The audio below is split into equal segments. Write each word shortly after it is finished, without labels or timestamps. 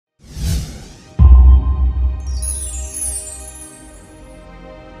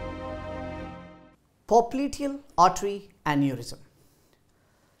Popliteal artery aneurysm.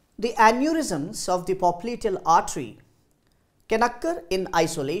 The aneurysms of the popliteal artery can occur in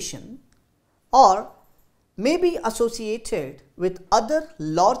isolation or may be associated with other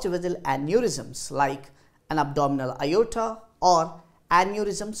large vessel aneurysms like an abdominal aorta or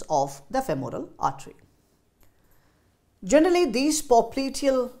aneurysms of the femoral artery. Generally, these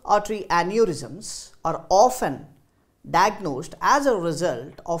popliteal artery aneurysms are often diagnosed as a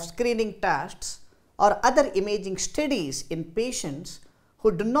result of screening tests or other imaging studies in patients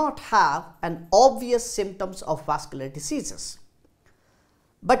who do not have an obvious symptoms of vascular diseases.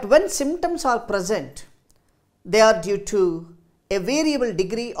 But when symptoms are present, they are due to a variable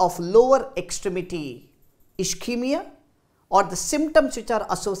degree of lower extremity ischemia or the symptoms which are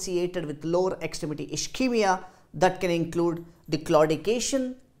associated with lower extremity ischemia that can include the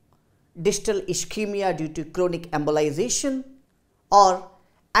claudication, distal ischemia due to chronic embolization, or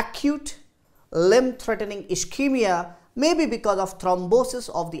acute limb threatening ischemia may be because of thrombosis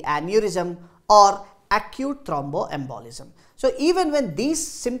of the aneurysm or acute thromboembolism. So, even when these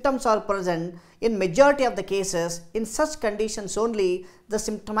symptoms are present, in majority of the cases, in such conditions only, the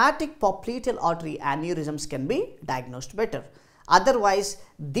symptomatic popliteal artery aneurysms can be diagnosed better. Otherwise,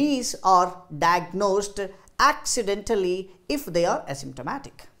 these are diagnosed accidentally if they are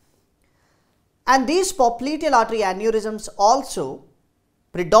asymptomatic. And these popliteal artery aneurysms also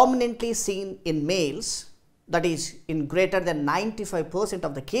predominantly seen in males, that is in greater than 95%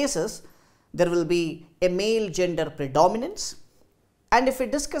 of the cases, there will be a male gender predominance. And if we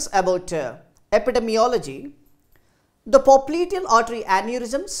discuss about epidemiology, the popliteal artery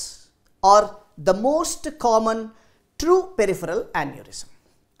aneurysms are the most common true peripheral aneurysm.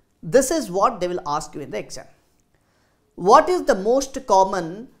 This is what they will ask you in the exam. What is the most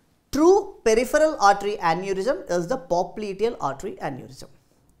common true peripheral artery aneurysm? Is the popliteal artery aneurysm.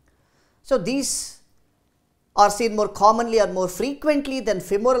 So, these are seen more commonly or more frequently than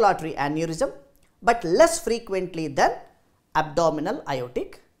femoral artery aneurysm, but less frequently than abdominal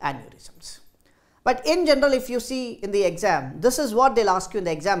aortic aneurysms. But in general, if you see in the exam, this is what they will ask you in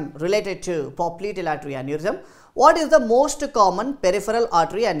the exam related to popliteal artery aneurysm. What is the most common peripheral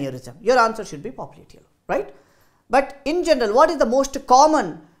artery aneurysm? Your answer should be popliteal, right? But in general, what is the most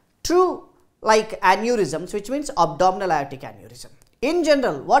common true aneurysms, which means abdominal aortic aneurysm? In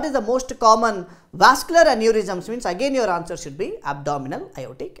general, what is the most common vascular aneurysms, means again your answer should be abdominal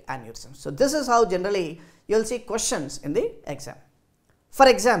aortic aneurysm. So, this is how generally you will see questions in the exam. For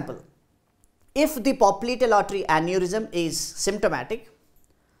example, if the popliteal artery aneurysm is symptomatic,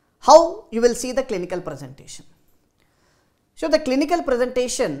 how you will see the clinical presentation? So, the clinical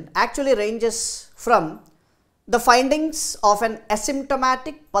presentation actually ranges from the findings of an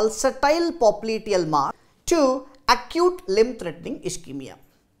asymptomatic pulsatile popliteal mass to acute limb threatening ischemia.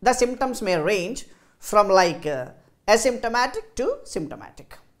 The symptoms may range from asymptomatic to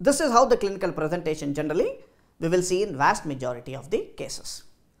symptomatic. This is how the clinical presentation generally we will see in vast majority of the cases.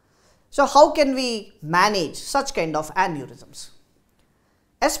 So, how can we manage such kind of aneurysms?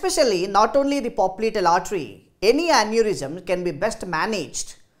 Especially not only the popliteal artery, any aneurysm can be best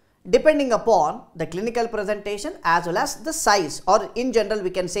managed depending upon the clinical presentation as well as the size, or in general we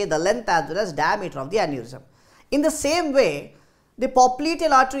can say the length as well as diameter of the aneurysm. In the same way, the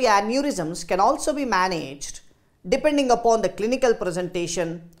popliteal artery aneurysms can also be managed depending upon the clinical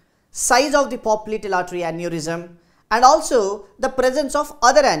presentation, size of the popliteal artery aneurysm, and also the presence of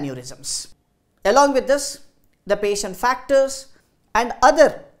other aneurysms. Along with this, the patient factors and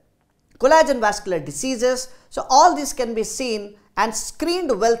other collagen vascular diseases. So, all this can be seen and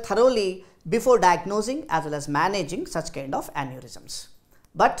screened well thoroughly before diagnosing as well as managing such kind of aneurysms.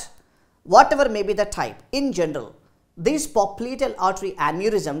 But whatever may be the type, in general, these popliteal artery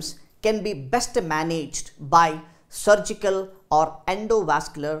aneurysms can be best managed by surgical or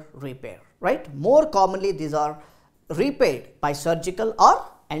endovascular repair, right? More commonly, these are repaired by surgical or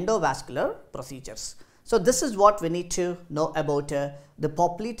endovascular procedures. So, this is what we need to know about the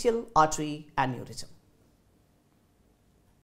popliteal artery aneurysm.